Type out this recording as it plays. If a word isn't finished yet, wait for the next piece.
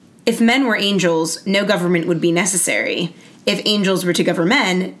If men were angels, no government would be necessary. If angels were to govern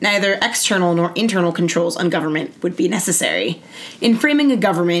men, neither external nor internal controls on government would be necessary. In framing a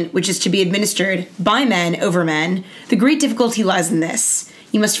government which is to be administered by men over men, the great difficulty lies in this.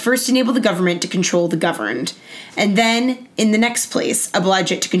 You must first enable the government to control the governed, and then, in the next place,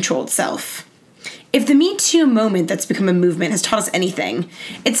 oblige it to control itself. If the Me Too moment that's become a movement has taught us anything,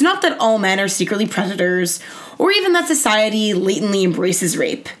 it's not that all men are secretly predators, or even that society latently embraces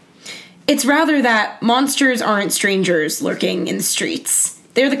rape. It's rather that monsters aren't strangers lurking in the streets.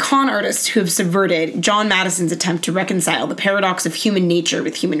 They're the con artists who have subverted John Madison's attempt to reconcile the paradox of human nature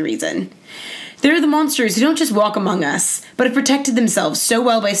with human reason. They're the monsters who don't just walk among us, but have protected themselves so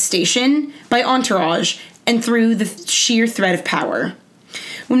well by station, by entourage, and through the sheer threat of power.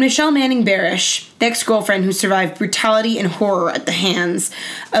 When Michelle Manning Barish, the ex-girlfriend who survived brutality and horror at the hands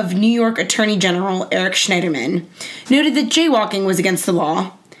of New York Attorney General Eric Schneiderman, noted that jaywalking was against the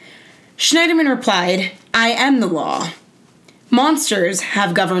law, Schneiderman replied, "I am the law. Monsters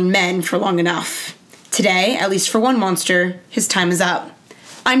have governed men for long enough. Today, at least for one monster, his time is up."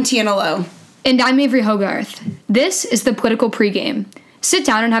 I'm Tiana Lowe. And I'm Avery Hogarth. This is the Political Pregame. Sit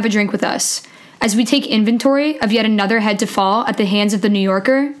down and have a drink with us. As we take inventory of yet another head to fall at the hands of the New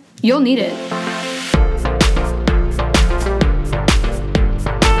Yorker, you'll need it.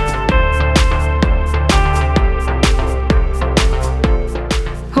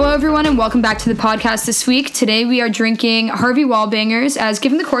 Hello, everyone, and welcome back to the podcast this week. Today we are drinking Harvey Wallbangers, as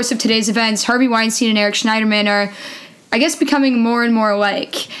given the course of today's events, Harvey Weinstein and Eric Schneiderman are, I guess, becoming more and more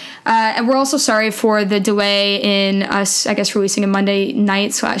alike. And we're also sorry for the delay in us, I guess, releasing a Monday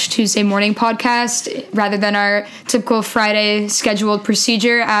night / Tuesday morning podcast rather than our typical Friday scheduled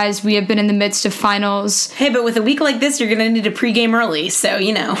procedure, as we have been in the midst of finals. Hey, but with a week like this, you're going to need a pregame early, so,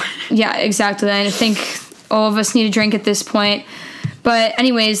 you know. Yeah, exactly. And I think all of us need a drink at this point. But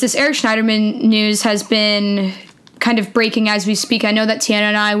anyways, this Eric Schneiderman news has been kind of breaking as we speak. I know that Tiana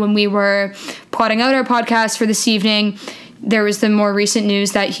and I, when we were plotting out our podcast for this evening, there was the more recent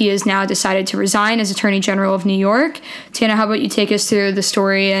news that he has now decided to resign as Attorney General of New York. Tiana, how about you take us through the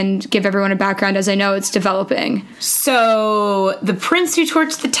story and give everyone a background, as I know it's developing. So, the prince who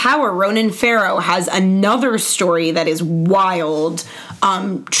torched the tower, Ronan Farrow, has another story that is wild,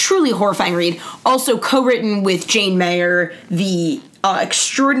 truly horrifying read. Also co-written with Jane Mayer, the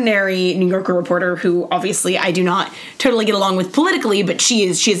extraordinary New Yorker reporter who obviously I do not totally get along with politically, but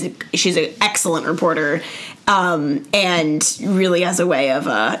she's an excellent reporter. And really as a way of,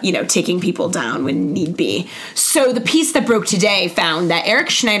 taking people down when need be. So the piece that broke today found that Eric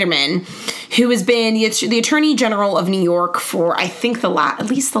Schneiderman, who has been the Attorney General of New York for, I think, at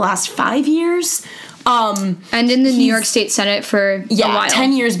least the last 5 years. And in the New York State Senate for a while.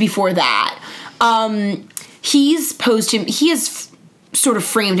 10 years before that. He has sort of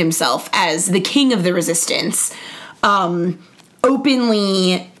framed himself as the king of the resistance.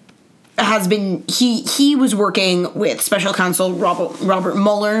 Openly has been, he was working with Special Counsel Robert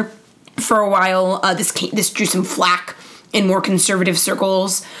Mueller for a while. This drew some flack in more conservative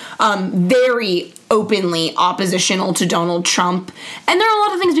circles. Very openly oppositional to Donald Trump. And there are a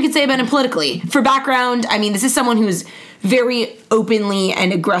lot of things we could say about him politically. For background, I mean, this is someone who's very openly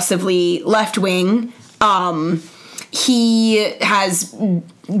and aggressively left-wing. He has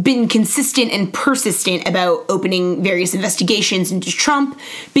been consistent and persistent about opening various investigations into Trump,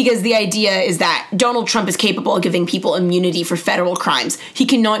 because the idea is that Donald Trump is capable of giving people immunity for federal crimes. He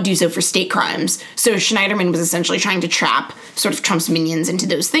cannot do so for state crimes. So Schneiderman was essentially trying to trap sort of Trump's minions into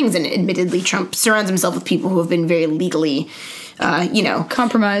those things, and admittedly Trump surrounds himself with people who have been very legally,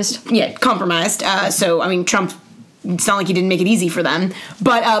 compromised. Yeah, compromised. So, I mean, Trump, it's not like he didn't make it easy for them.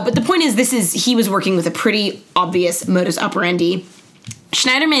 But the point is, he was working with a pretty obvious modus operandi.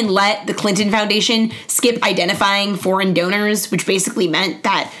 Schneiderman let the Clinton Foundation skip identifying foreign donors, which basically meant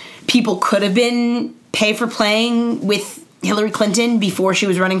that people could have been pay for playing with Hillary Clinton before she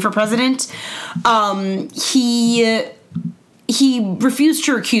was running for president. He refused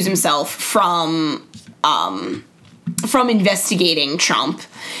to recuse himself from investigating Trump,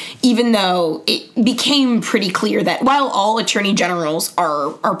 even though it became pretty clear that while all attorney generals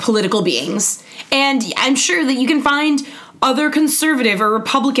are political beings, and I'm sure that you can find other conservative or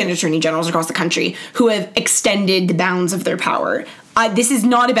Republican attorney generals across the country who have extended the bounds of their power. This is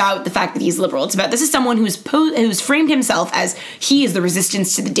not about the fact that he's liberal. It's about, this is someone who's framed himself as he is the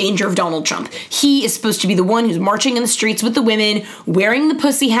resistance to the danger of Donald Trump. He is supposed to be the one who's marching in the streets with the women, wearing the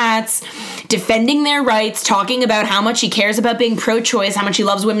pussy hats, defending their rights, talking about how much he cares about being pro-choice, how much he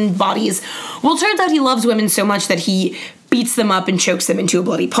loves women's bodies. Well, it turns out he loves women so much that he beats them up and chokes them into a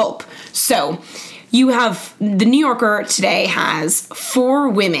bloody pulp. So you have the New Yorker today has 4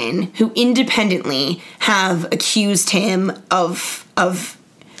 women who independently have accused him of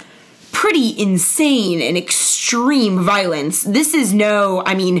pretty insane and extreme violence. This is no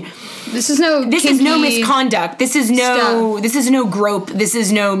misconduct. This is no grope. This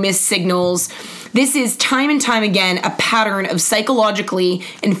is no missed signals. This is time and time again a pattern of psychologically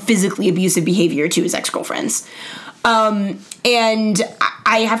and physically abusive behavior to his ex-girlfriends. And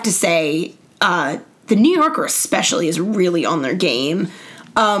I have to say, the New Yorker especially is really on their game.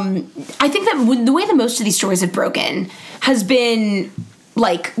 I think that the way that most of these stories have broken has been,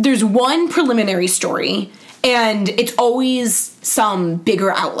 like, there's one preliminary story, and it's always some bigger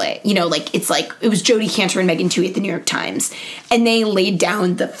outlet. You know, like, it was Jodi Kantor and Megan Twohey at the New York Times, and they laid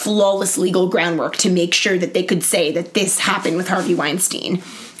down the flawless legal groundwork to make sure that they could say that this happened with Harvey Weinstein.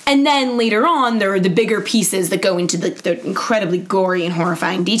 And then later on, there are the bigger pieces that go into the incredibly gory and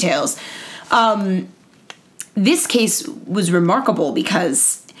horrifying details. This case was remarkable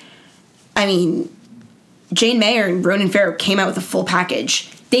because, I mean, Jane Mayer and Ronan Farrow came out with a full package.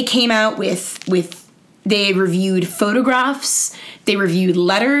 They came out they reviewed photographs, they reviewed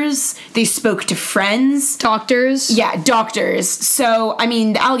letters, they spoke to friends. Doctors. Yeah, doctors. So, I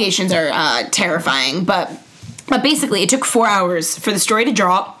mean, the allegations are terrifying, but basically it took 4 hours for the story to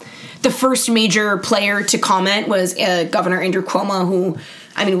drop. The first major player to comment was Governor Andrew Cuomo, who,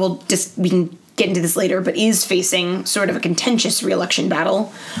 I mean, we can get into this later, but is facing sort of a contentious re-election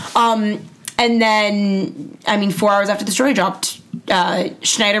battle. And then, I mean, 4 hours after the story dropped,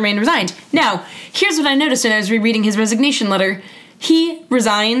 Schneiderman resigned. Now, here's what I noticed when I was rereading his resignation letter. He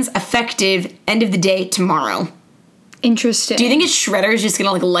resigns effective end of the day tomorrow. Interesting. Do you think his shredder is just going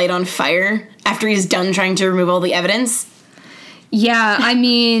to, like, light on fire after he's done trying to remove all the evidence? Yeah, I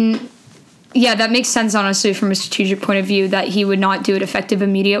mean, yeah, that makes sense, honestly, from a strategic point of view, that he would not do it effective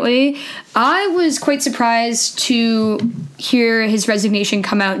immediately. I was quite surprised to hear his resignation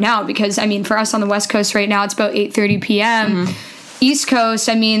come out now because, I mean, for us on the West Coast right now, it's about 8:30 p.m. Mm-hmm. East Coast,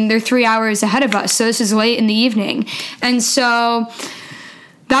 I mean, they're 3 hours ahead of us, so this is late in the evening. And so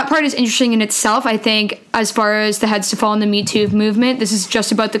that part is interesting in itself. I think as far as the heads to fall in the Me Too movement, this is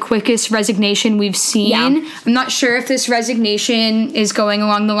just about the quickest resignation we've seen. Yeah. I'm not sure if this resignation is going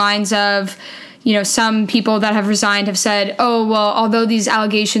along the lines of, you know, some people that have resigned have said, oh, well, although these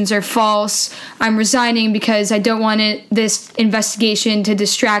allegations are false, I'm resigning because I don't want this investigation to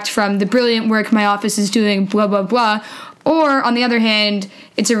distract from the brilliant work my office is doing, blah, blah, blah. Or, on the other hand,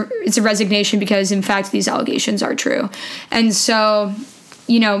 it's a resignation because, in fact, these allegations are true. And so,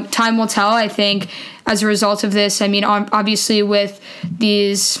 you know, time will tell, I think, as a result of this. I mean, obviously with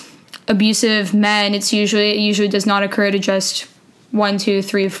these abusive men, it usually does not occur to just 1, 2,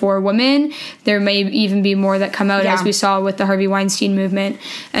 3, 4 women. There may even be more that come out, as we saw with the Harvey Weinstein movement.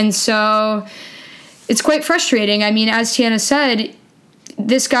 And so it's quite frustrating. I mean, as Tiana said,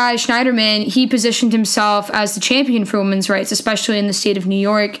 this guy, Schneiderman, he positioned himself as the champion for women's rights, especially in the state of New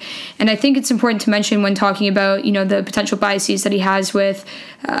York. And I think it's important to mention when talking about, you know, the potential biases that he has with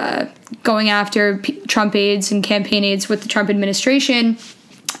going after Trump aides and campaign aides with the Trump administration,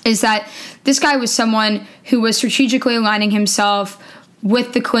 is that this guy was someone who was strategically aligning himself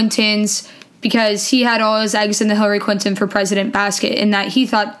with the Clintons because he had all his eggs in the Hillary Clinton for president basket, in that he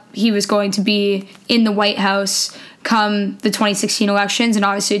thought he was going to be in the White House come the 2016 elections, and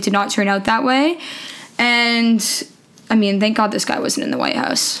obviously it did not turn out that way. And, I mean, thank God this guy wasn't in the White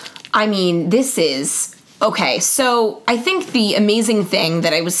House. I mean, this is... Okay, so I think the amazing thing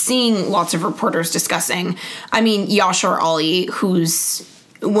that I was seeing lots of reporters discussing, I mean, Yashar Ali, who's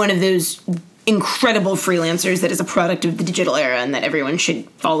one of those incredible freelancers that is a product of the digital era and that everyone should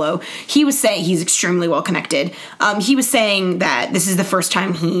follow, he was saying he's extremely well connected. He was saying that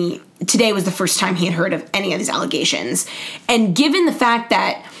today was the first time he had heard of any of these allegations. And given the fact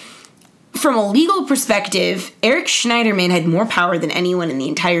that from a legal perspective, Eric Schneiderman had more power than anyone in the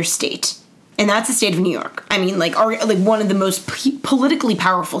entire state. And that's the state of New York. I mean, like one of the most politically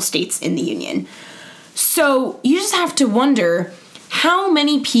powerful states in the union. So you just have to wonder how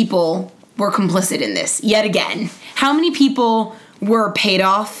many people were complicit in this yet again. How many people were paid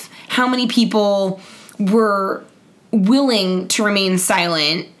off? How many people were willing to remain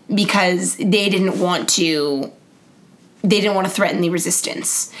silent because they didn't want to threaten the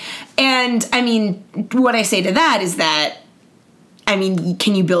resistance? And I mean, what I say to that is that, I mean,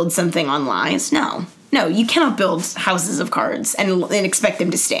 can you build something on lies? No, you cannot build houses of cards and expect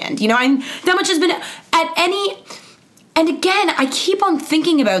them to stand. You know, that much has been at any. And again, I keep on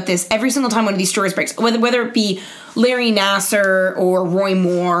thinking about this every single time one of these stories breaks, whether it be Larry Nassar or Roy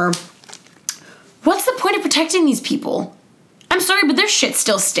Moore. What's the point of protecting these people? I'm sorry, but their shit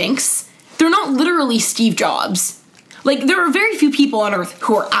still stinks. they're not literally Steve Jobs. Like, there are very few people on Earth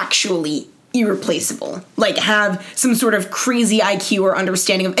who are actually irreplaceable, like have some sort of crazy IQ or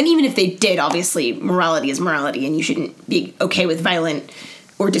understanding of, and even if they did, obviously morality is morality and you shouldn't be okay with violent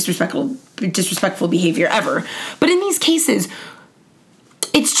or disrespectful behavior ever. But in these cases,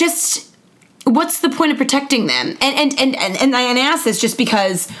 it's just, what's the point of protecting them? And I ask this just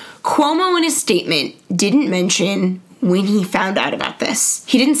because Cuomo in his statement didn't mention when he found out about this.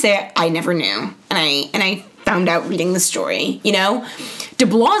 He didn't say, I never knew, and I found out reading the story, you know? De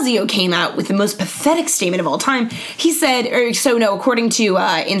Blasio came out with the most pathetic statement of all time. He said, according to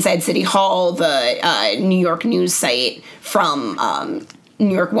Inside City Hall, the New York news site from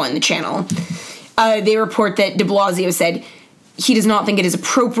New York One, the channel, they report that de Blasio said he does not think it is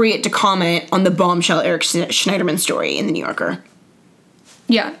appropriate to comment on the bombshell Eric Schneiderman story in the New Yorker.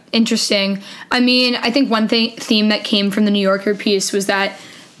 Yeah, interesting. I mean, I think one theme that came from the New Yorker piece was that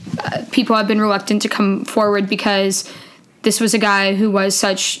people have been reluctant to come forward because this was a guy who was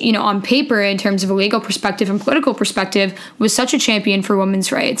such, on paper, in terms of a legal perspective and political perspective, was such a champion for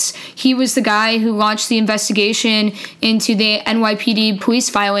women's rights. He was the guy who launched the investigation into the NYPD police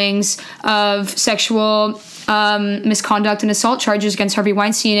filings of sexual misconduct and assault charges against Harvey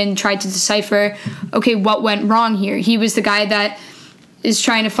Weinstein and tried to decipher, okay, what went wrong here. He was the guy that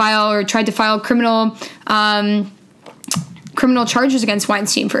tried to file criminal charges against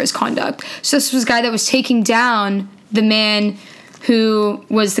Weinstein for his conduct. So this was a guy that was taking down the man who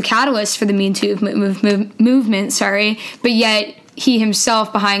was the catalyst for the Me Too movement, but yet he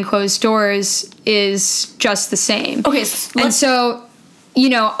himself behind closed doors is just the same. Okay, so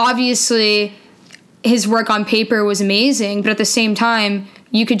obviously his work on paper was amazing, but at the same time,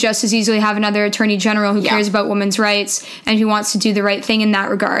 you could just as easily have another attorney general who cares about women's rights and who wants to do the right thing in that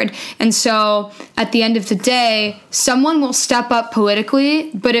regard. And so at the end of the day, someone will step up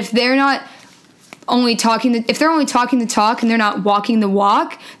politically, but if they're not only talking the talk and they're not walking the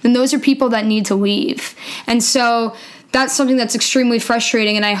walk, then those are people that need to leave. And so that's something that's extremely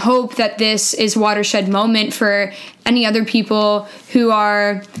frustrating, and I hope that this is a watershed moment for any other people who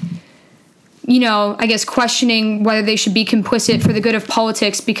are, I guess, questioning whether they should be complicit for the good of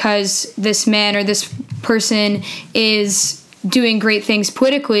politics because this man or this person is doing great things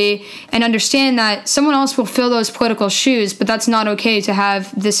politically, and understand that someone else will fill those political shoes, but that's not okay to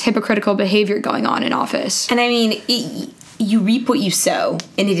have this hypocritical behavior going on in office. And I mean, you reap what you sow,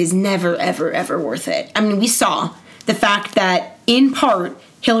 and it is never, ever, ever worth it. I mean, we saw the fact that, in part,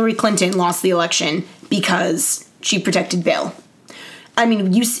 Hillary Clinton lost the election because she protected Bill. I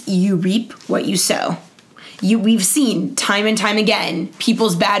mean, you reap what you sow. We've seen time and time again,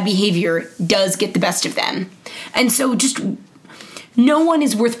 people's bad behavior does get the best of them. And so just no one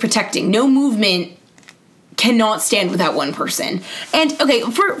is worth protecting. No movement cannot stand without one person. And, okay,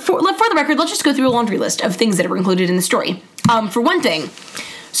 for the record, let's just go through a laundry list of things that were included in the story. For one thing,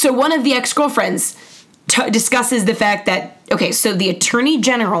 so one of the ex-girlfriends discusses the fact that, okay, so the Attorney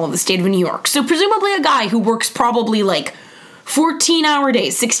General of the state of New York, so presumably a guy who works probably like 14-hour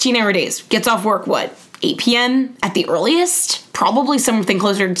days, 16-hour days, gets off work, 8 p.m. at the earliest, probably something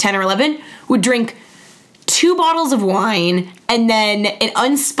closer to 10 or 11, would drink 2 bottles of wine and then an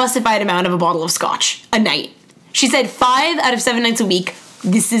unspecified amount of a bottle of scotch a night. She said 5 out of 7 nights a week,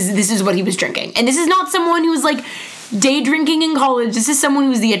 this is what he was drinking. And this is not someone who was like day drinking in college. This is someone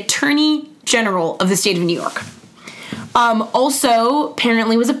who was the Attorney General of the state of New York. Also,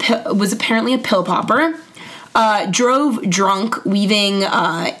 apparently was apparently a pill popper. Drove drunk, weaving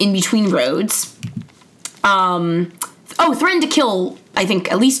in between roads. Threatened to kill, I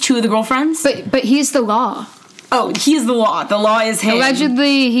think, at least 2 of the girlfriends. But he's the law. Oh, he is the law. The law is him.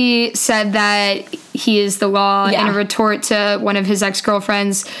 Allegedly, he said that he is the law in a retort to one of his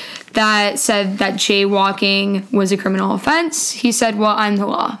ex-girlfriends that said that jaywalking was a criminal offense. He said, well, I'm the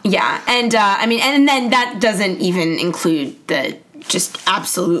law. Yeah, and and then that doesn't even include the just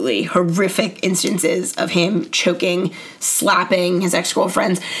absolutely horrific instances of him choking, slapping his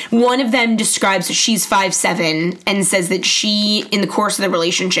ex-girlfriends. One of them describes she's 5'7" and says that she, in the course of the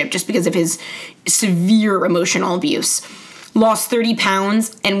relationship, just because of his severe emotional abuse, lost 30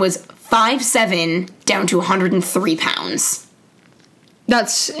 pounds and was 5'7" down to 103 pounds.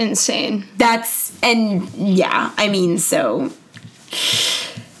 That's insane.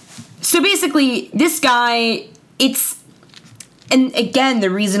 So basically, this guy, and again, the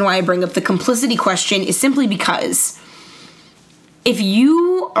reason why I bring up the complicity question is simply because if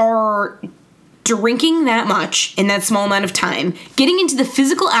you are drinking that much in that small amount of time, getting into the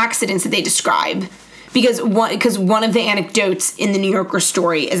physical accidents that they describe, Because one of the anecdotes in the New Yorker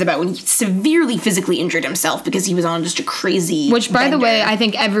story is about when he severely physically injured himself because he was on just a crazy Which, by the way, I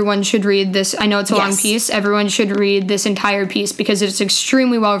think everyone should read this. I know it's a long piece. Everyone should read this entire piece because it's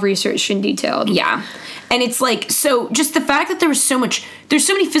extremely well researched and detailed. Yeah. And it's like, so just the fact that there's so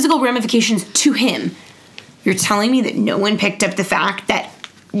many physical ramifications to him. You're telling me that no one picked up the fact that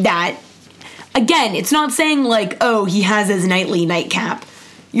again, it's not saying like, oh, he has his nightly nightcap.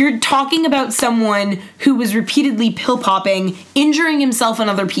 You're talking about someone who was repeatedly pill popping, injuring himself and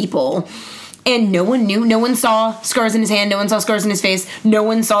other people, and no one knew. No one saw scars in his hand. No one saw scars in his face. No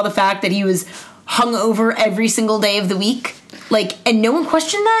one saw the fact that he was hungover every single day of the week. Like, and no one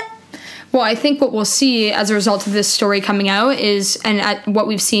questioned that? Well, I think what we'll see as a result of this story coming out is, and at what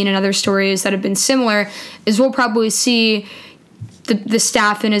we've seen in other stories that have been similar, is we'll probably see the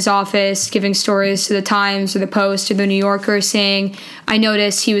staff in his office giving stories to the Times or the Post or the New Yorker saying, I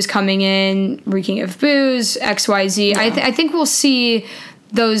noticed he was coming in reeking of booze, XYZ. Yeah. I think we'll see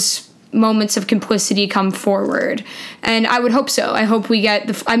those moments of complicity come forward. And I would hope so. I hope we get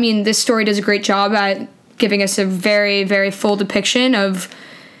this story does a great job at giving us a very, very full depiction of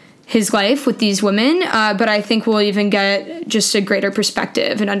his life with these women, but I think we'll even get just a greater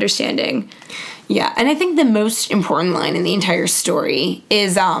perspective and understanding. Yeah, and I think the most important line in the entire story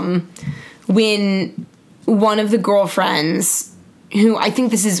is when one of the girlfriends, who I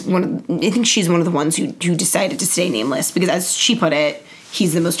think she's one of the ones who decided to stay nameless, because as she put it,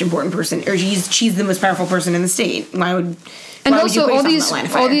 he's the most important person, or she's the most powerful person in the state. And also, all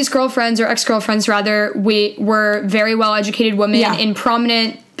these girlfriends, or ex-girlfriends rather, were very well-educated women in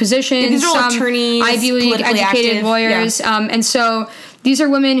prominent positions. Yeah, these are all attorneys, Ivy League educated lawyers, and so these are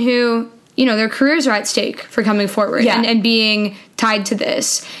women who, their careers are at stake for coming forward and being tied to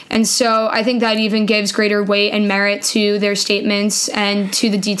this. And so I think that even gives greater weight and merit to their statements and to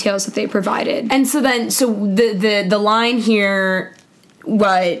the details that they provided. And so the line here,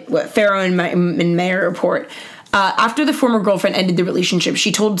 what Farrow and Mayer report. After the former girlfriend ended the relationship,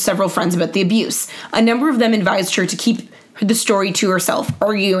 she told several friends about the abuse. A number of them advised her to keep the story to herself,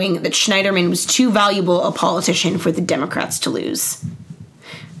 arguing that Schneiderman was too valuable a politician for the Democrats to lose.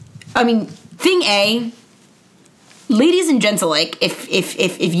 I mean, thing A, ladies and gents alike,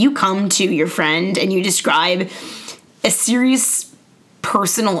 if you come to your friend and you describe a serious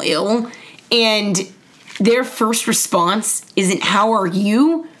personal ill and their first response isn't how are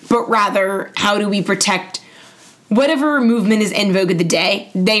you, but rather how do we protect whatever movement is en vogue of the day,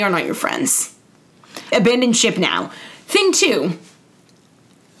 they are not your friends. Abandon ship now. Thing 2,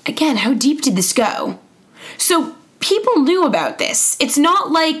 again, how deep did this go? So people knew about this. It's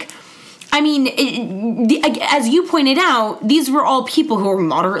not like, as you pointed out, these were all people who were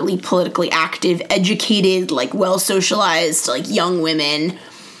moderately politically active, educated, like well-socialized, like young women.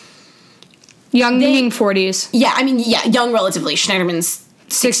 Young meaning 40s. Yeah, young relatively. Schneiderman's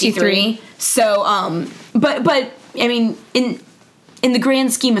 63. So, but in the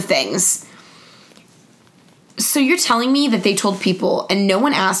grand scheme of things. So you're telling me that they told people and no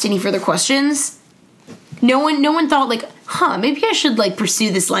one asked any further questions? No one thought like, maybe I should like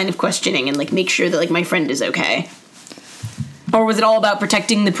pursue this line of questioning and like make sure that like my friend is okay? Or was it all about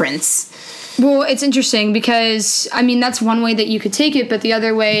protecting the prince? Well, it's interesting because, that's one way that you could take it, but the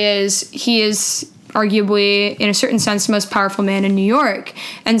other way is he is arguably, in a certain sense, the most powerful man in New York.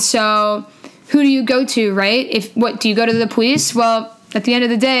 And so who do you go to, right? Do you go to the police? Well, at the end of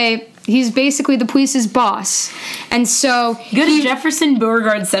the day, he's basically the police's boss. And so go to Jefferson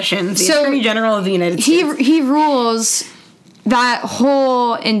Beauregard Sessions, the Attorney General of the United States. He rules that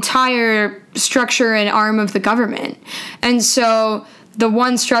whole entire structure and arm of the government. And so the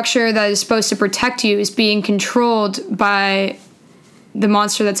one structure that is supposed to protect you is being controlled by the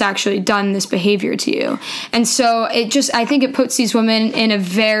monster that's actually done this behavior to you. And so I think it puts these women in a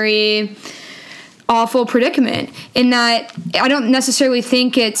very awful predicament in that I don't necessarily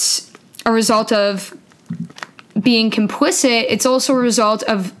think it's a result of being complicit. It's also a result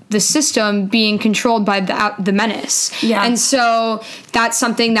of the system being controlled by the menace. Yeah. And so that's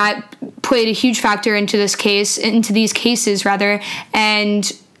something that played a huge factor into these cases,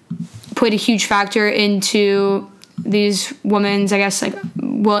 and played a huge factor into these women's, I guess, like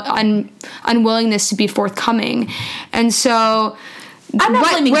unwillingness to be forthcoming. And so I'm not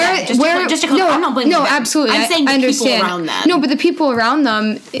blaming them. I'm not blaming them. No, absolutely. I'm saying the people around them. No, but the people around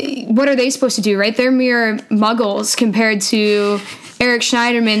them, what are they supposed to do, right? They're mere muggles compared to Eric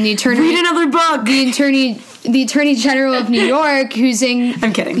Schneiderman, the attorney. Read another book. The Attorney General of New York,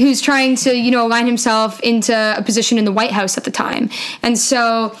 I'm kidding. Who's trying to, align himself into a position in the White House at the time. And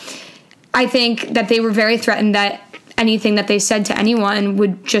so I think that they were very threatened that anything that they said to anyone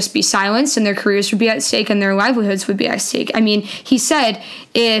would just be silenced, and their careers would be at stake and their livelihoods would be at stake. I mean, he said,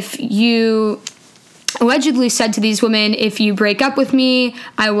 if you allegedly said to these women, if you break up with me,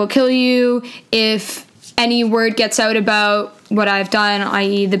 I will kill you. If any word gets out about what I've done,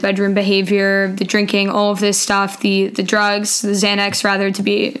 i.e. the bedroom behavior, the drinking, all of this stuff, the drugs, the Xanax rather to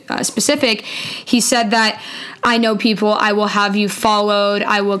be specific, he said that I know people, I will have you followed,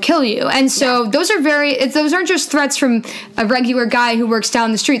 I will kill you. And so those aren't just threats from a regular guy who works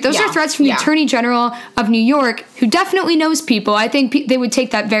down the street. Those are threats from the Attorney General of New York, who definitely knows people. I think they would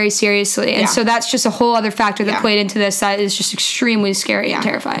take that very seriously. And so that's just a whole other factor that played into this that is just extremely scary and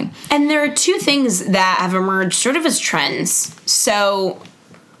terrifying. And there are two things that have emerged sort of as trends. So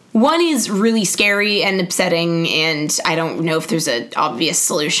one is really scary and upsetting, and I don't know if there's an obvious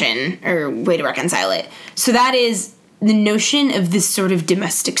solution or way to reconcile it. So that is the notion of this sort of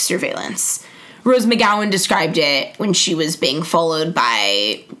domestic surveillance. Rose McGowan described it when she was being followed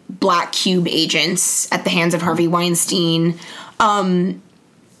by black cube agents at the hands of Harvey Weinstein.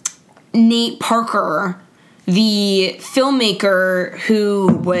 Nate Parker, the filmmaker who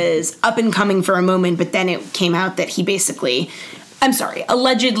was up and coming for a moment, but then it came out that he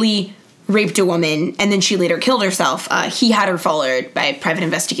allegedly raped a woman, and then she later killed herself. He had her followed by private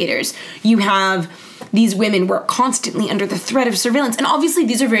investigators. You have these women were constantly under the threat of surveillance, and obviously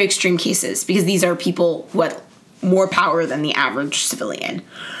these are very extreme cases because these are people who had more power than the average civilian.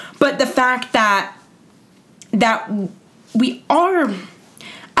 But the fact that we are,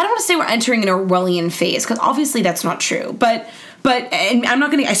 I don't want to say we're entering an Orwellian phase, because obviously that's not true, but and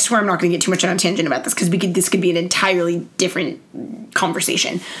I swear I'm not going to get too much on a tangent about this, because this could be an entirely different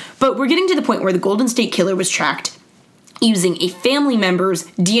conversation. But we're getting to the point where the Golden State Killer was tracked using a family member's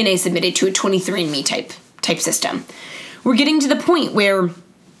DNA submitted to a 23andMe type system. We're getting to the point where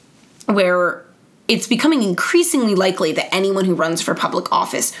it's becoming increasingly likely that anyone who runs for public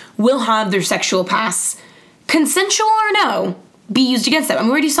office will have their sexual past, consensual or no, be used against them. I mean,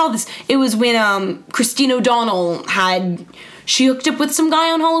 we already saw this. It was when Christine O'Donnell she hooked up with some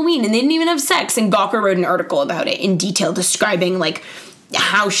guy on Halloween and they didn't even have sex, and Gawker wrote an article about it in detail describing, like,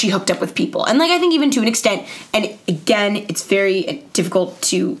 how she hooked up with people. And, like, I think even to an extent, and again, it's very difficult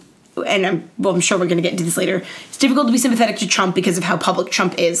to, and I'm sure we're going to get into this later, it's difficult to be sympathetic to Trump because of how public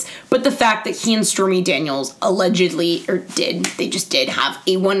Trump is, but the fact that he and Stormy Daniels allegedly, they just did have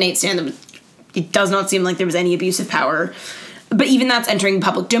a one-night stand, it does not seem like there was any abuse of power, but even that's entering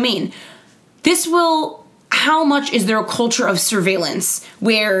public domain. How much is there a culture of surveillance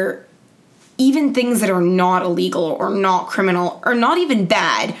where even things that are not illegal or not criminal or not even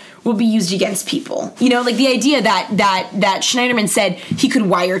bad will be used against people? You know, like the idea that Schneiderman said he could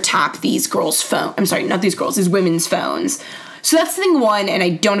wiretap these women's phones. So that's thing one, and I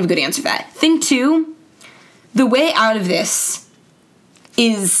don't have a good answer for that. Thing two, the way out of this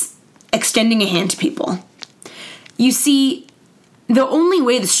is extending a hand to people. You see, the only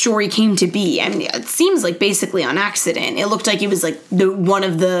way the story came to be, I mean, it seems like basically on accident. It looked like it was like one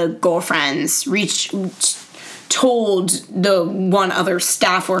of the girlfriends told the one other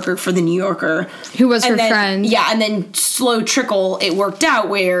staff worker for the New Yorker, who was her friend. Yeah, and then slow trickle, it worked out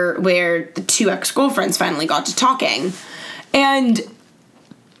where the two ex-girlfriends finally got to talking, and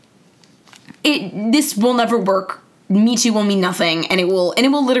this will never work. Me Too will mean nothing, and it will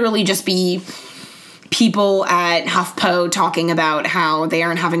literally just be people at HuffPo talking about how they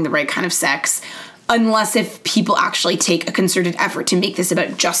aren't having the right kind of sex, unless if people actually take a concerted effort to make this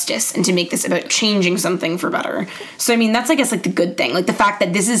about justice and to make this about changing something for better. So, I mean, that's, I guess, like, the good thing. Like, the fact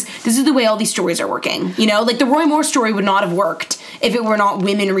that this is the way all these stories are working, you know? Like, the Roy Moore story would not have worked if it were not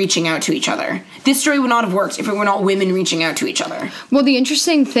women reaching out to each other. This story would not have worked if it were not women reaching out to each other. Well, the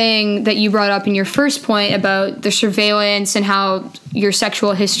interesting thing that you brought up in your first point about the surveillance and how your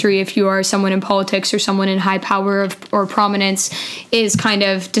sexual history, if you are someone in politics or someone in high power or prominence, is kind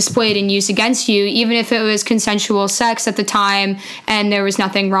of displayed and used against you, even if it was consensual sex at the time and there was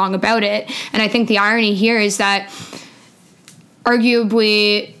nothing wrong about it. And I think the irony here is that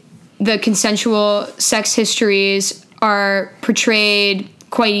arguably the consensual sex histories are portrayed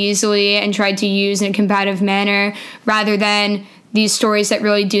quite easily and tried to use in a combative manner, rather than these stories that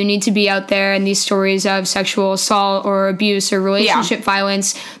really do need to be out there, and these stories of sexual assault or abuse or relationship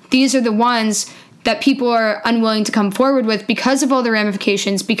violence. These are the ones that people are unwilling to come forward with because of all the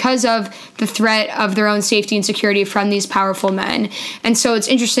ramifications, because of the threat of their own safety and security from these powerful men. And so it's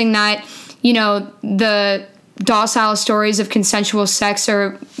interesting that, you know, the docile stories of consensual sex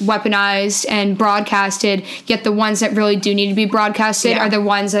are weaponized and broadcasted, yet the ones that really do need to be broadcasted are the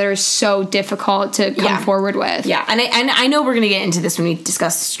ones that are so difficult to come forward with. Yeah, and I know we're going to get into this when we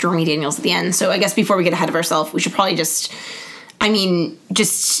discuss Stormy Daniels at the end, so I guess before we get ahead of ourselves, we should probably just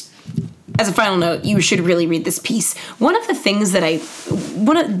as a final note, you should really read this piece. One of the things that I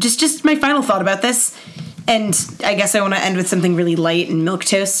want to, just my final thought about this, and I guess I want to end with something really light and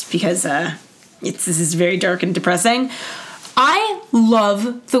milquetoast, because this is very dark and depressing. I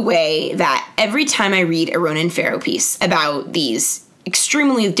love the way that every time I read a Ronan Farrow piece about these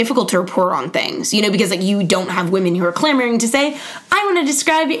extremely difficult to report on things, because like you don't have women who are clamoring to say, I want to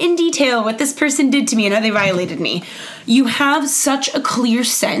describe in detail what this person did to me and how they violated me. You have such a clear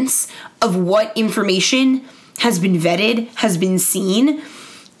sense of what information has been vetted, has been seen,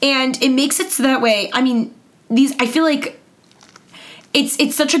 and it makes it so that way, I feel like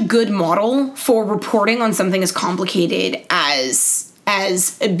it's such a good model for reporting on something as complicated as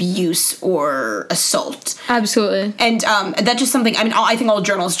abuse or assault. Absolutely. And that's just something, I think all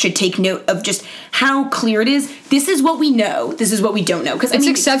journalists should take note of just how clear it is. This is what we know. This is what we don't know. Because it's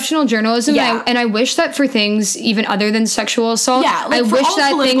exceptional journalism. Yeah. And I wish that for things even other than sexual assault, I wish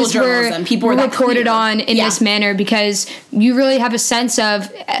that things were reported on in this manner, because you really have a sense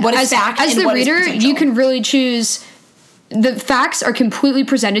of, what is fact as and the what reader, is potential. You can really choose. The facts are completely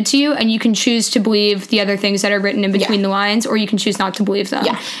presented to you, and you can choose to believe the other things that are written in between the lines, or you can choose not to believe them.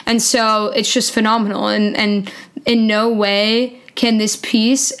 Yeah. And so it's just phenomenal. And in no way can this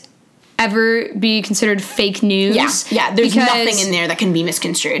piece ever be considered fake news. Yeah. There's nothing in there that can be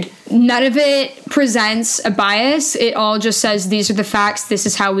misconstrued. None of it presents a bias. It all just says, these are the facts. This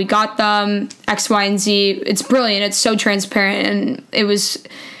is how we got them. X, Y, and Z. It's brilliant. It's so transparent. And it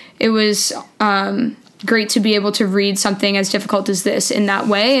was great to be able to read something as difficult as this in that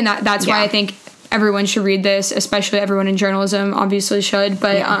way, and that's why I think everyone should read this, especially everyone in journalism obviously should,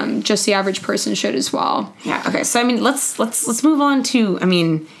 but just the average person should as well. Yeah. Okay. So let's move on to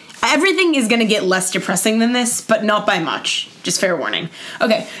everything is going to get less depressing than this, but not by much. Just fair warning.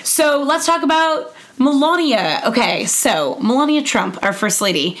 Okay. So let's talk about Melania. Okay. So Melania Trump, our first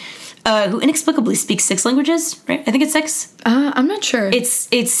lady, who inexplicably speaks 6 languages, right? I think it's 6. I'm not sure. It's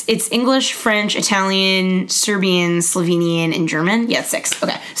English, French, Italian, Serbian, Slovenian, and German. Yeah, it's 6.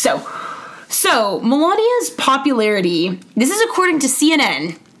 Okay. So Melania's popularity, this is according to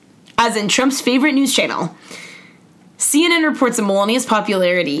CNN, as in Trump's favorite news channel. CNN reports that Melania's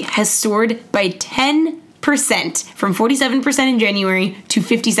popularity has soared by 10% from 47% in January to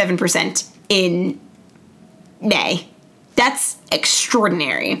 57% in May. That's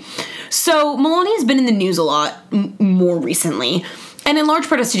extraordinary. So Melania's been in the news a lot more recently, and in large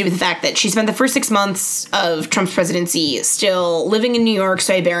part has to do with the fact that she spent the first 6 months of Trump's presidency still living in New York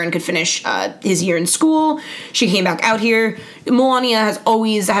so Barron could finish his year in school. She came back out here. Melania has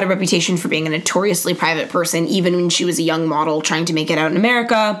always had a reputation for being a notoriously private person, even when she was a young model trying to make it out in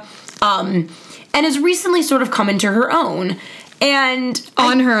America, and has recently sort of come into her own. And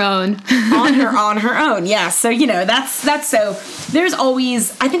on her own, yeah. So that's so. There's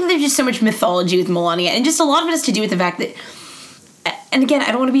always, I think there's just so much mythology with Melania, and just a lot of it has to do with the fact that, and again, I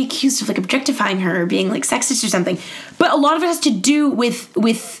don't want to be accused of like objectifying her or being like sexist or something, but a lot of it has to do with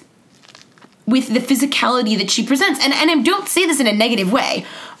the physicality that she presents, and I don't say this in a negative way.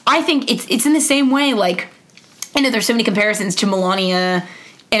 I think it's in the same way. Like, I know there's so many comparisons to Melania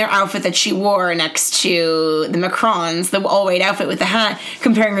in her outfit that she wore next to the Macrons, the all-white outfit with the hat,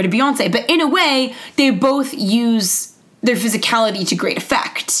 comparing her to Beyonce. But in a way, they both use their physicality to great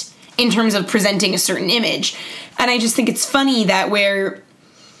effect in terms of presenting a certain image. And I just think it's funny that where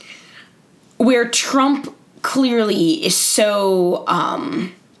Trump clearly is so,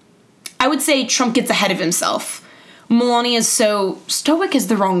 I would say Trump gets ahead of himself. Melania is so, stoic is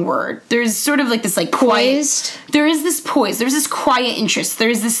the wrong word. There's sort of like this like poised. There is this poise. There's this quiet interest. There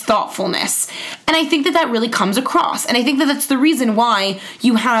is this thoughtfulness. And I think that really comes across. And I think that that's the reason why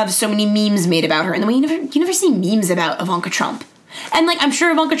you have so many memes made about her. And the way you never see memes about Ivanka Trump. And like, I'm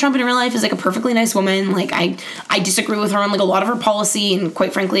sure Ivanka Trump in real life is like a perfectly nice woman. Like I disagree with her on like a lot of her policy. And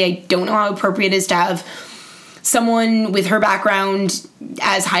quite frankly, I don't know how appropriate it is to have someone with her background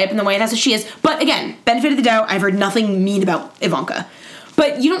as high up in the White House as she is. But again, benefit of the doubt, I've heard nothing mean about Ivanka.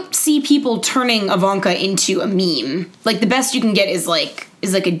 But you don't see people turning Ivanka into a meme. Like, the best you can get is like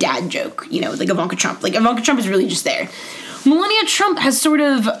a dad joke, like Ivanka Trump. Like, Ivanka Trump is really just there. Melania Trump has sort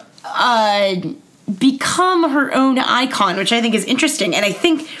of become her own icon, which I think is interesting. And I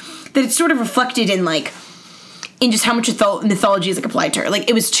think that it's sort of reflected in just how much mythology is like applied to her. Like,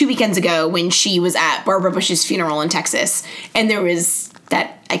 it was 2 weekends ago when she was at Barbara Bush's funeral in Texas, and there was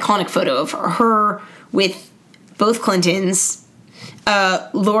that iconic photo of her with both Clintons,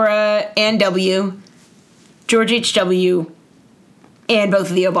 Laura Ann W., George H.W., and both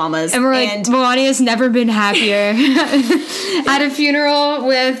of the Obamas. And we're like, Melania's never been happier at a funeral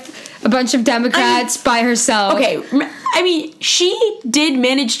with a bunch of Democrats by herself. Okay, I mean, she did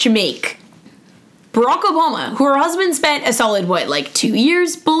manage to make Barack Obama, who her husband spent a solid, 2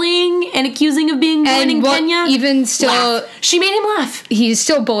 years bullying and accusing of being bullied in Kenya? Even still... laugh. She made him laugh. He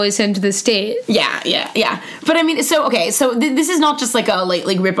still bullies him to this date. Yeah. But I mean, so this is not just like a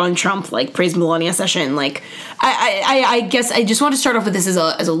rip on Trump, praise Melania session. I guess I just want to start off with this as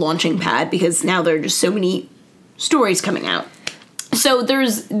a launching pad, because now there are just so many stories coming out. So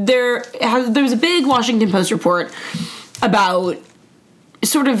there's a big Washington Post report about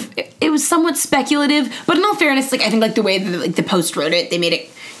it was somewhat speculative, but in all fairness, I think the way that the Post wrote it, they made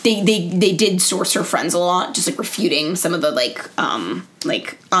it, they did source her friends a lot, just refuting some of the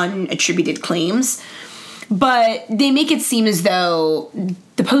unattributed claims, but they make it seem as though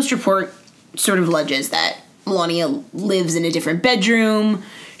the Post report alleges that Melania lives in a different bedroom.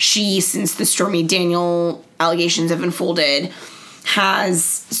 She, since the Stormy Daniels allegations have unfolded,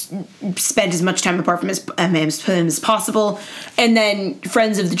 has spent as much time apart from him as possible. And then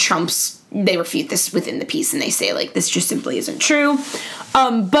friends of the Trumps, they refute this within the piece, and they say, this just simply isn't true.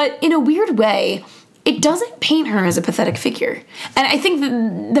 But in a weird way, it doesn't paint her as a pathetic figure. And I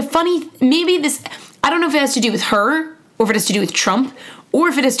think the funny, maybe this, I don't know if it has to do with her, or if it has to do with Trump, or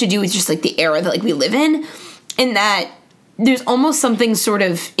if it has to do with just the era that we live in that there's almost something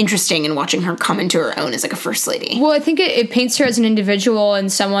interesting in watching her come into her own as a first lady. Well, I think it paints her as an individual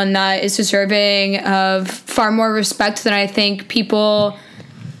and someone that is deserving of far more respect than I think people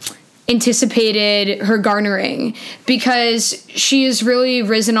anticipated her garnering, because she has really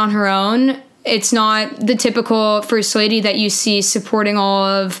risen on her own. It's not the typical first lady that you see supporting all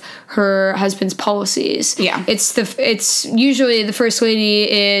of her husband's policies. Yeah. It's usually the first lady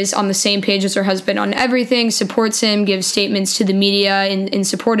is on the same page as her husband on everything, supports him, gives statements to the media in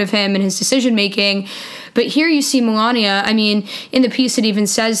support of him and his decision making. But here you see Melania. I mean, in the piece it even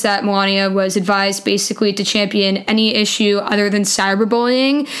says that Melania was advised basically to champion any issue other than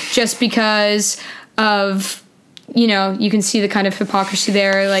cyberbullying, just because of, you can see the kind of hypocrisy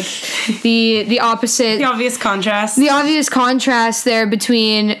there, the opposite. The obvious contrast. The obvious contrast there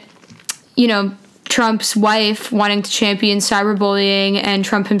between, Trump's wife wanting to champion cyberbullying and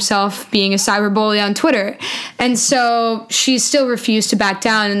Trump himself being a cyberbully on Twitter. And so she still refused to back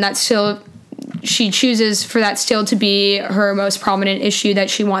down, and she chooses for that still to be her most prominent issue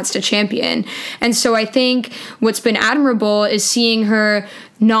that she wants to champion. And so I think what's been admirable is seeing her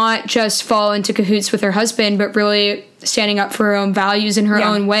not just fall into cahoots with her husband, but really standing up for her own values in her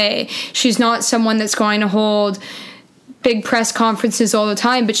own way. She's not someone that's going to hold big press conferences all the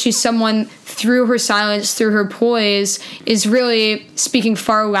time, but she's someone, through her silence, through her poise, is really speaking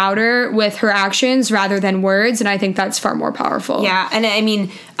far louder with her actions rather than words, and I think that's far more powerful. Yeah, and I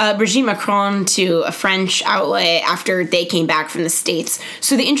mean, Brigitte Macron to a French outlet after they came back from the States.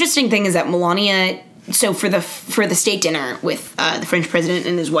 So the interesting thing is that Melania, so for the state dinner with the French president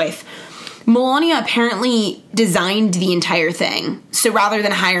and his wife, Melania apparently designed the entire thing. So rather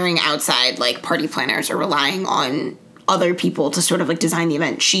than hiring outside party planners or relying on other people to design the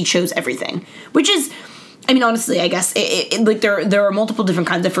event, she chose everything, which is, I mean, honestly, I guess there are multiple different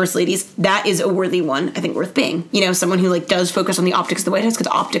kinds of first ladies. That is a worthy one, I think, worth being. Someone who does focus on the optics of the White House, because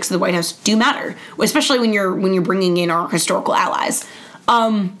the optics of the White House do matter, especially when you're bringing in our historical allies.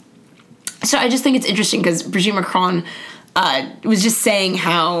 So I just think it's interesting because Brigitte Macron was just saying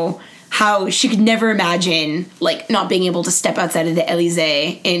how she could never imagine not being able to step outside of the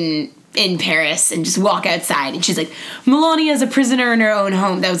Elysee in Paris and just walk outside, and she's like, Melania is a prisoner in her own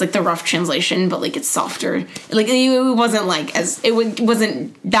home. That was the rough translation, but it's softer. It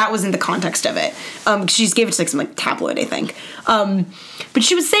wasn't that wasn't the context of it. She just gave it to some tabloid, I think. But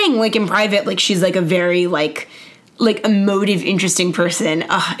she was saying in private, she's a very emotive, interesting person.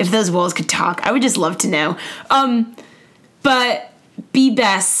 If those walls could talk, I would just love to know. But Be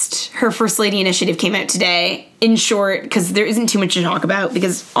Best, her First Lady initiative, came out today. In short, because there isn't too much to talk about,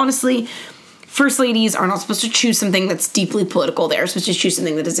 because honestly, First Ladies are not supposed to choose something that's deeply political. They are supposed to choose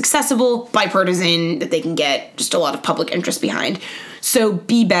something that is accessible, bipartisan, that they can get just a lot of public interest behind. So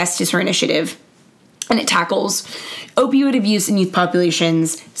Be Best is her initiative, and it tackles opioid abuse in youth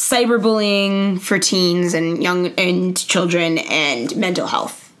populations, cyberbullying for teens and young and children, and mental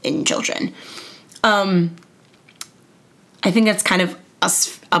health in children. I think that's kind of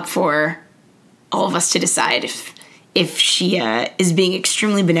up for all of us to decide if she is being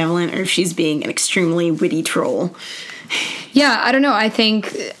extremely benevolent or if she's being an extremely witty troll. Yeah, I don't know. I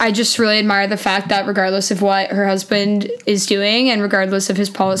think I just really admire the fact that regardless of what her husband is doing and regardless of his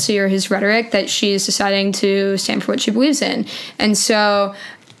policy or his rhetoric, that she is deciding to stand for what she believes in. And so,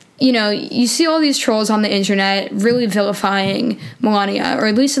 you know, you see all these trolls on the internet really vilifying Melania, or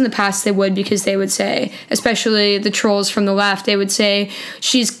at least in the past they would, because they would say, especially the trolls from the left, they would say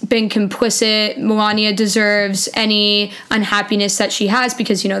she's been complicit, Melania deserves any unhappiness that she has,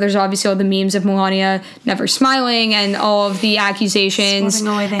 because, you know, there's obviously all the memes of Melania never smiling and all of the accusations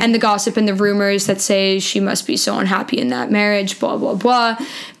and the gossip and the rumors that say she must be so unhappy in that marriage, blah, blah, blah.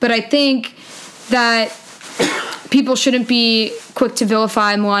 But I think that people shouldn't be quick to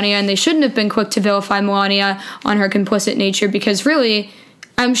vilify Melania, and they shouldn't have been quick to vilify Melania on her complicit nature, because really,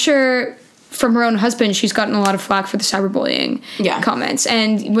 I'm sure from her own husband, she's gotten a lot of flack for the cyberbullying comments.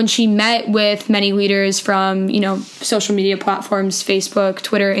 And when she met with many leaders from, you know, social media platforms, Facebook,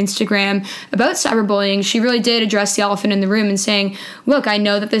 Twitter, Instagram, about cyberbullying, she really did address the elephant in the room and saying, look, I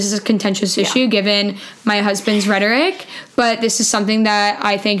know that this is a contentious issue given my husband's rhetoric, but this is something that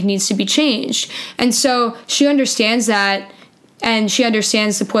I think needs to be changed. And so she understands that, and she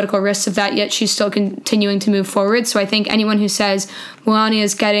understands the political risks of that, yet she's still continuing to move forward. So I think anyone who says Melania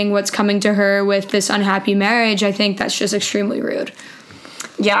is getting what's coming to her with this unhappy marriage, I think that's just extremely rude.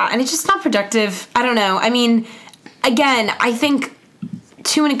 Yeah, and it's just not productive. I don't know. I mean, again, I think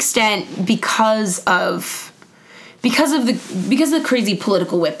to an extent because of the crazy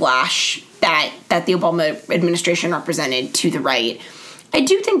political whiplash that the Obama administration represented to the right, I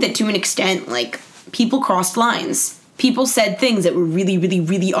do think that to an extent, like, people crossed lines. People said things that were really, really,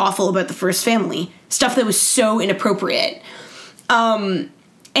 really awful about the first family. Stuff that was so inappropriate. And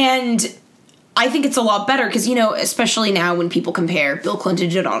I think it's a lot better because, you know, especially now when people compare Bill Clinton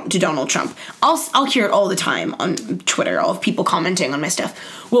to Donald Trump, I'll hear it all the time on Twitter, all of people commenting on my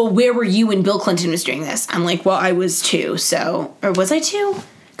stuff. Well, where were you when Bill Clinton was doing this? I'm like, well, I was 2, so... Or was I 2?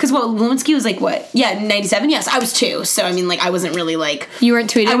 Because, Lewinsky was like, what? Yeah, 97? Yes, I was 2. So, I mean, like, I wasn't really, like... You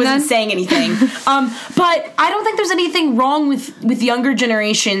weren't tweeting I wasn't then? saying anything. But I don't think there's anything wrong with younger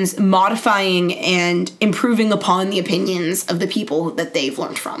generations modifying and improving upon the opinions of the people that they've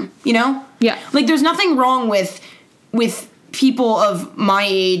learned from, you know? Yeah. Like, there's nothing wrong with people of my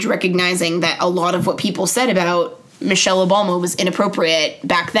age recognizing that a lot of what people said about Michelle Obama was inappropriate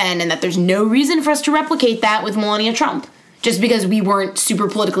back then, and that there's no reason for us to replicate that with Melania Trump. Just because we weren't super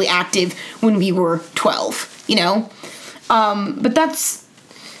politically active when we were 12, you know? But that's,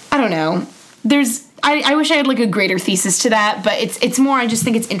 I don't know. I wish I had, like, a greater thesis to that, but it's more, I just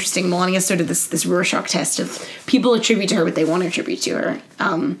think it's interesting. Melania's sort of this Rorschach test of people attribute to her what they want to attribute to her.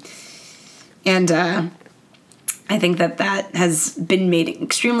 I think that has been made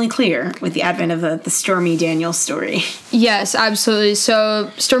extremely clear with the advent of the Stormy Daniels story. Yes, absolutely.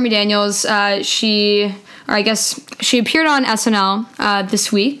 So Stormy Daniels, she appeared on SNL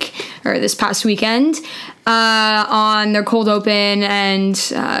this past weekend on their cold open and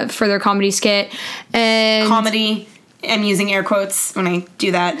for their comedy skit. And comedy, I'm using air quotes when I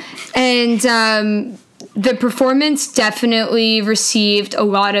do that. And the performance definitely received a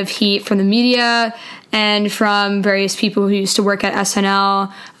lot of heat from the media and from various people who used to work at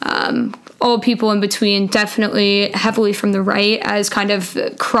SNL, all people in between, definitely heavily from the right, as kind of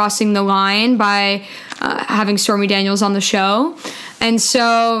crossing the line by having Stormy Daniels on the show. And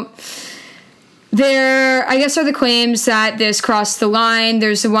so there, I guess, are the claims that this crossed the line.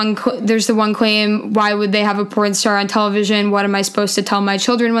 There's the one claim, why would they have a porn star on television? What am I supposed to tell my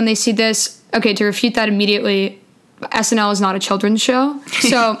children when they see this? Okay, to refute that immediately, SNL is not a children's show,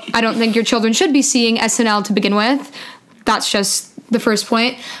 so I don't think your children should be seeing SNL to begin with. That's just the first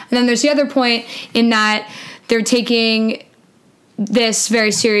point. And then there's the other point in that they're taking this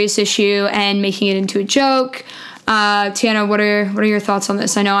very serious issue and making it into a joke. Tiana, what are your thoughts on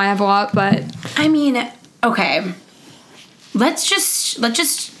this? I know I have a lot, but... I mean, okay. Let's just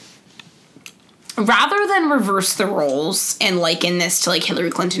rather than reverse the roles and liken this to, like, Hillary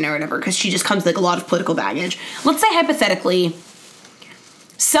Clinton or whatever, because she just comes with, like, a lot of political baggage. Let's say, hypothetically,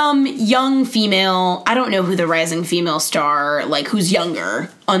 some young female, I don't know who the rising female star, like, who's younger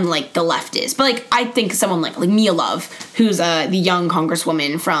on, like, the left is, but, like, I think someone like Mia Love, who's the young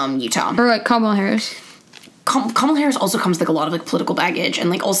congresswoman from Utah. Or, like, Kamala Harris. Kamala Harris also comes with, like, a lot of, like, political baggage, and,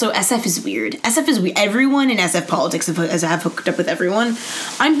 like, also SF is weird. SF is weird. Everyone in SF politics have hooked up with everyone.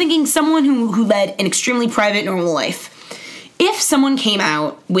 I'm thinking someone who led an extremely private, normal life. If someone came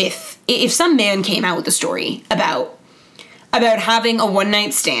out with, if some man came out with a story about having a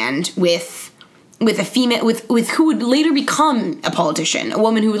one-night stand with a female, with who would later become a politician, a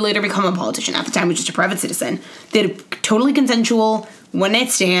woman who would later become a politician, at the time was just a private citizen, they had a totally consensual one-night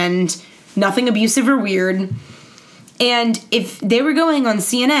stand, nothing abusive or weird, And if they were going on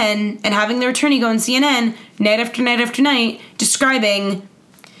CNN and having their attorney go on CNN night after night after night describing,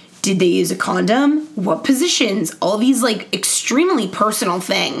 did they use a condom? What positions? All these, like, extremely personal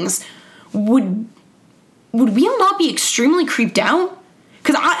things, would we all not be extremely creeped out?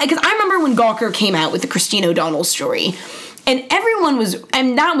 Because I remember when Gawker came out with the Christine O'Donnell story, and everyone was,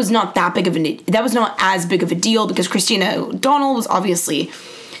 and that was not as big of a deal, because Christina O'Donnell was obviously,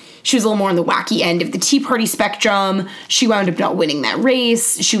 she was a little more on the wacky end of the Tea Party spectrum. She wound up not winning that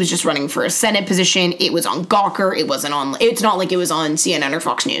race. She was just running for a Senate position. It was on Gawker. It's not like it was on CNN or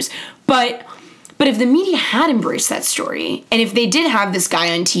Fox News. But if the media had embraced that story, and if they did have this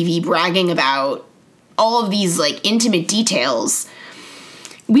guy on TV bragging about all of these, like, intimate details,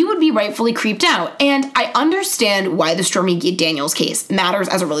 we would be rightfully creeped out. And I understand why the Stormy Daniels case matters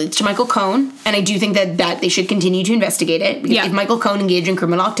as it relates to Michael Cohen, and I do think that they should continue to investigate it. Because if Michael Cohen engaged in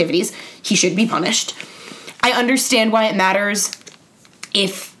criminal activities, he should be punished. I understand why it matters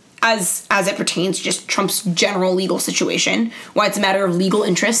if, as it pertains to just Trump's general legal situation, why it's a matter of legal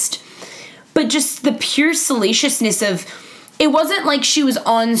interest. But just the pure salaciousness of, it wasn't like she was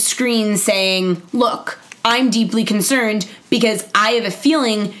on screen saying, look, I'm deeply concerned because I have a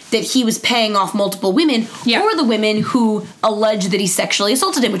feeling that he was paying off multiple women, or the women who allege that he sexually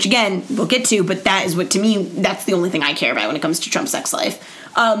assaulted him, which, again, we'll get to, but that is what, to me, that's the only thing I care about when it comes to Trump's sex life.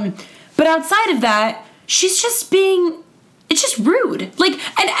 But outside of that, she's just being, it's just rude. Like, and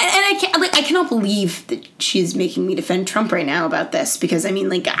I cannot believe that she's making me defend Trump right now about this, because, I mean,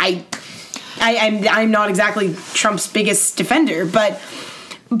 like, I'm not exactly Trump's biggest defender, but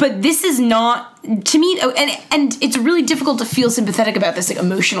this is not, to me, and it's really difficult to feel sympathetic about this, like,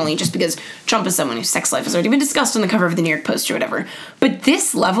 emotionally, just because Trump is someone whose sex life has already been discussed on the cover of the New York Post or whatever. But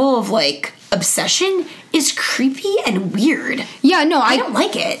this level of, like, obsession is creepy and weird. Yeah, no, I don't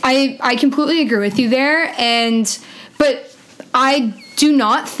like it. I completely agree with you there, but I do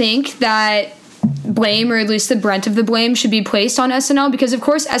not think that blame, or at least the brunt of the blame, should be placed on SNL, because of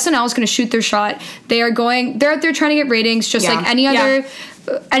course SNL is going to shoot their shot. They're out there trying to get ratings just like any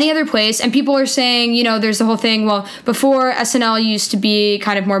other place, and people are saying, you know, there's the whole thing, well, before SNL used to be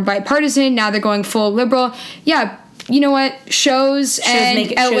kind of more bipartisan, now they're going full liberal. Yeah, you know what, shows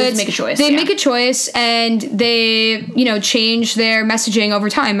and outlets make a choice. They make a choice, and they, you know, change their messaging over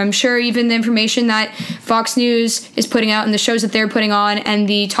time. I'm sure even the information that Fox News is putting out and the shows that they're putting on and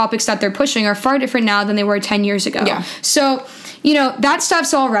the topics that they're pushing are far different now than they were 10 years ago. Yeah. So, you know, that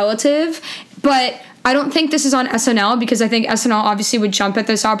stuff's all relative, but I don't think this is on SNL, because I think SNL obviously would jump at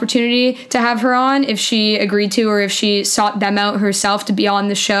this opportunity to have her on if she agreed to, or if she sought them out herself to be on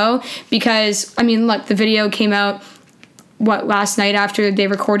the show. Because, I mean, look, the video came out, last night after they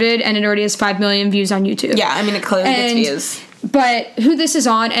recorded, and it already has 5 million views on YouTube. Yeah, I mean, it clearly gets views. But who this is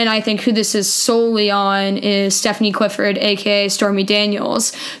on, and I think who this is solely on, is Stephanie Clifford, aka Stormy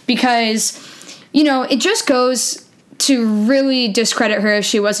Daniels, because, you know, it just goes to really discredit her if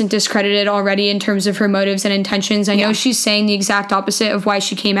she wasn't discredited already in terms of her motives and intentions. I know she's saying the exact opposite of why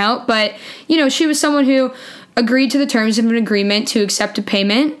she came out, but, you know, she was someone who agreed to the terms of an agreement to accept a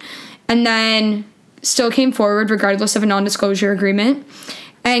payment, and then still came forward regardless of a non-disclosure agreement,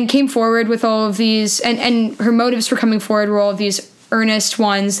 and came forward with all of these, and her motives for coming forward were all of these earnest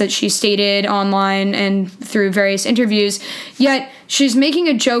ones that she stated online and through various interviews, yet she's making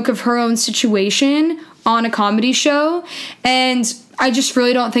a joke of her own situation on a comedy show, and I just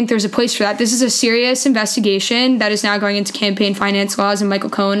really don't think there's a place for that. This is a serious investigation that is now going into campaign finance laws and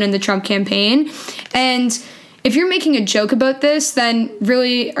Michael Cohen and the Trump campaign, and if you're making a joke about this, then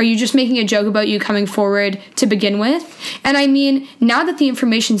really, are you just making a joke about you coming forward to begin with? And I mean, now that the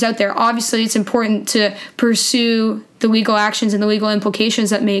information's out there, obviously it's important to pursue the legal actions and the legal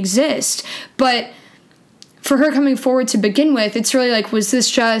implications that may exist. But for her coming forward to begin with, it's really like, was this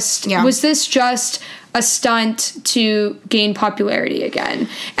just a stunt to gain popularity again?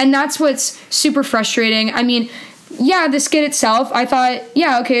 And that's what's super frustrating. I mean, yeah, the skit itself, I thought,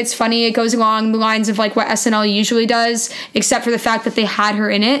 yeah, okay, it's funny. It goes along the lines of like what SNL usually does, except for the fact that they had her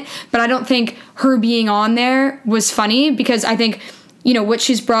in it. But I don't think her being on there was funny, because I think, you know, what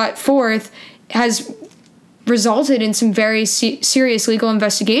she's brought forth has resulted in some very serious legal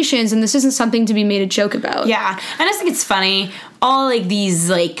investigations, and this isn't something to be made a joke about. Yeah, I just think it's funny. All these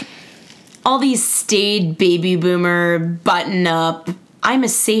staid baby boomer button up, I'm a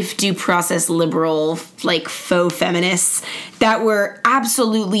safe due process liberal, like, faux feminists that were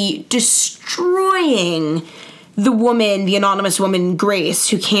absolutely destroying the anonymous woman, Grace,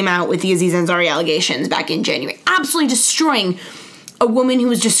 who came out with the Aziz Ansari allegations back in January. Absolutely destroying a woman who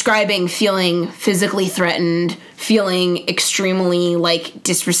was describing feeling physically threatened, feeling extremely, like,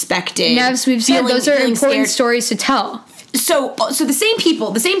 disrespected. Yes, we've said those are important scared. Stories to tell. So the same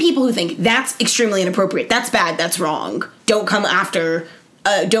people who think that's extremely inappropriate, that's bad, that's wrong, don't come after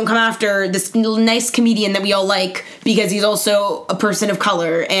this nice comedian that we all like because he's also a person of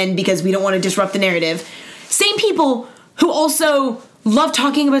color and because we don't want to disrupt the narrative. Same people who also love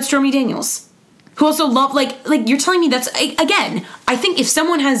talking about Stormy Daniels. Who also love, like you're telling me that's, again, I think if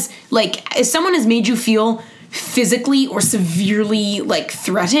someone has made you feel physically or severely, like,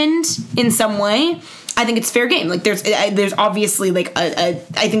 threatened in some way, I think it's fair game. Like, there's obviously, like, I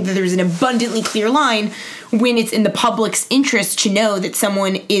think that there's an abundantly clear line when it's in the public's interest to know that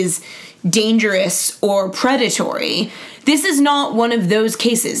someone is dangerous or predatory. This is not one of those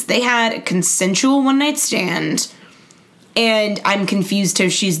cases. They had a consensual one-night stand, and I'm confused how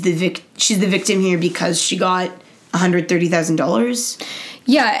she's the victim here because she got $130,000.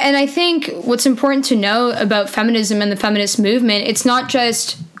 Yeah, and I think what's important to know about feminism and the feminist movement, it's not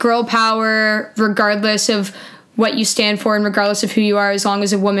just girl power regardless of what you stand for and regardless of who you are, as long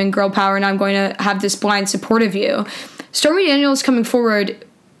as a woman, girl power, and I'm going to have this blind support of you. Stormy Daniels coming forward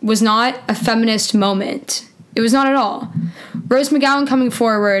was not a feminist moment. It was not at all. Rose McGowan coming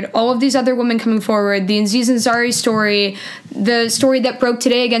forward, all of these other women coming forward, the Aziz Ansari story, the story that broke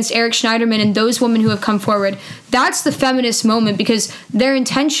today against Eric Schneiderman and those women who have come forward, that's the feminist moment because their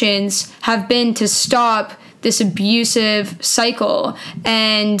intentions have been to stop this abusive cycle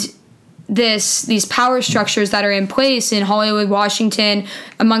and these power structures that are in place in Hollywood, Washington,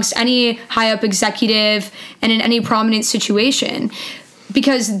 amongst any high-up executive and in any prominent situation.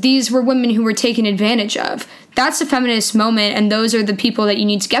 Because these were women who were taken advantage of. That's a feminist moment, and those are the people that you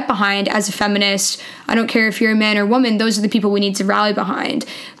need to get behind as a feminist. I don't care if you're a man or woman, those are the people we need to rally behind.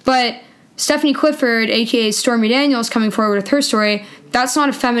 But Stephanie Clifford, aka Stormy Daniels, coming forward with her story, that's not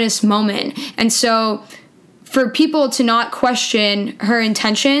a feminist moment. And so for people to not question her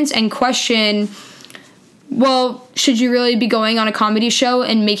intentions and question, well, should you really be going on a comedy show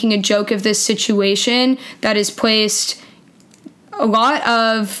and making a joke of this situation that is placed a lot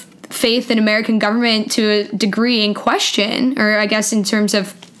of faith in American government to a degree in question, or I guess in terms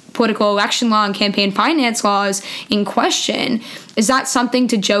of political election law and campaign finance laws in question, is that something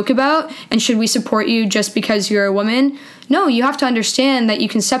to joke about? And should we support you just because you're a woman? No, you have to understand that you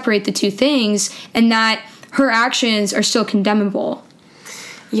can separate the two things and that her actions are still condemnable.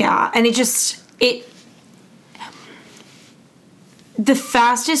 Yeah, and the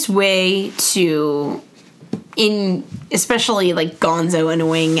fastest way to, in especially like gonzo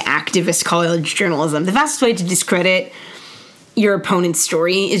annoying activist college journalism, the fastest way to discredit your opponent's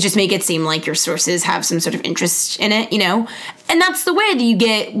story is just make it seem like your sources have some sort of interest in it, you know? And that's the way that you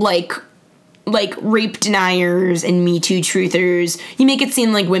get like rape deniers and Me Too truthers. You make it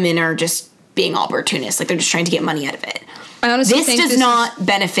seem like women are just being opportunists, like they're just trying to get money out of it. I honestly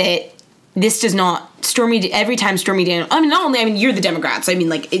this does not Stormy, every time Stormy Daniels, you're the Democrat, so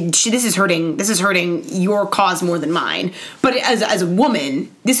this is hurting your cause more than mine, but as a woman,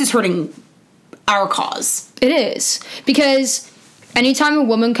 this is hurting our cause. It is, because anytime a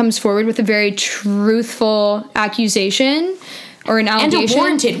woman comes forward with a very truthful accusation or an allegation, and a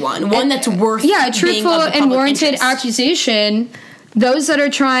warranted one that's worth, a truthful and warranted accusation, those that are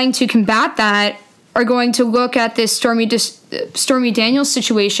trying to combat that are going to look at this Stormy Daniels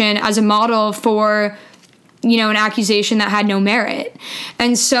situation as a model for, an accusation that had no merit.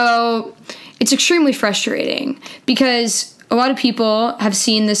 And so it's extremely frustrating because a lot of people have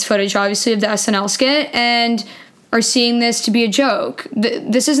seen this footage, obviously, of the SNL skit and are seeing this to be a joke.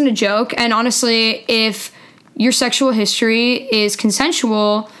 This isn't a joke. And honestly, if your sexual history is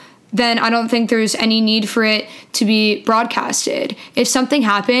consensual, then I don't think there's any need for it to be broadcasted. If something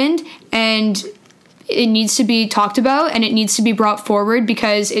happened and it needs to be talked about and it needs to be brought forward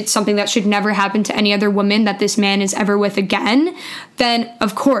because it's something that should never happen to any other woman that this man is ever with again, then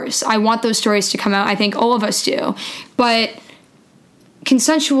of course I want those stories to come out. I think all of us do. But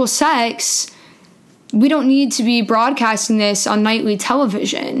consensual sex, we don't need to be broadcasting this on nightly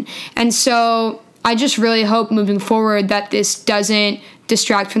television. And so I just really hope moving forward that this doesn't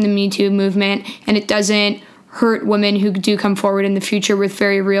distract from the Me Too movement and it doesn't hurt women who do come forward in the future with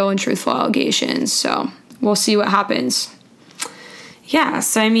very real and truthful allegations. So we'll see what happens. Yeah,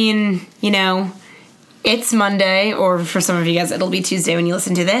 so it's Monday, or for some of you guys, it'll be Tuesday when you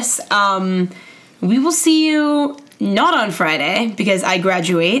listen to this. We will see you not on Friday because I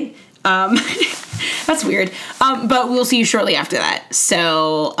graduate. That's weird. But we'll see you shortly after that.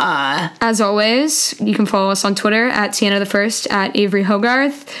 So, as always, you can follow us on Twitter at Tiana the First, at Avery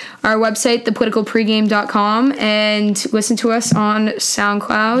Hogarth, our website, thepoliticalpregame.com, and listen to us on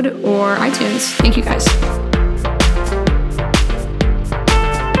SoundCloud or iTunes. Thank you, guys.